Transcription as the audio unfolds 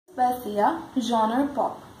Bethia, genre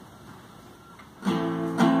pop.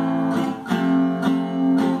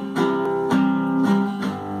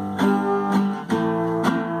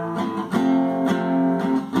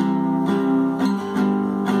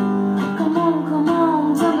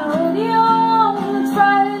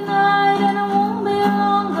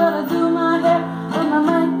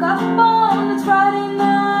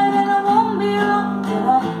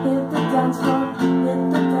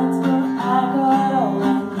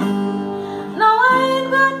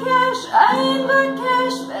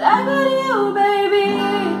 I got you, baby.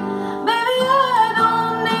 Baby, I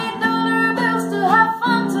don't need dollar bills to have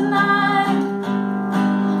fun tonight.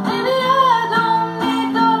 Baby, I don't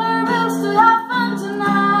need dollar bills to have fun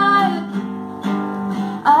tonight.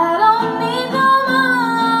 I don't need no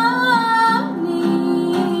money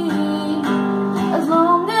as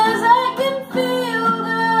long as I can feel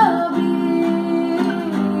the beat.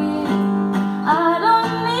 I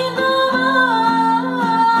don't need no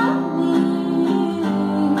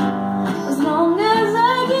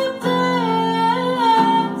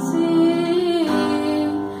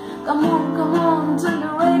Come on, turn the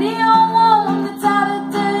radio on. It's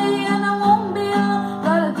Saturday and I won't be alone.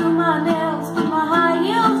 Gotta do my nails, put my high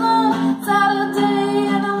heels on. Saturday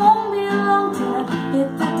and I won't be alone till I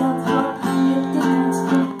hit the dance floor, hit the dance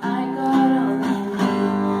floor. I got all I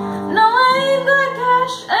need. No, I ain't got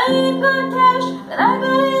cash, but I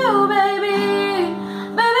got you.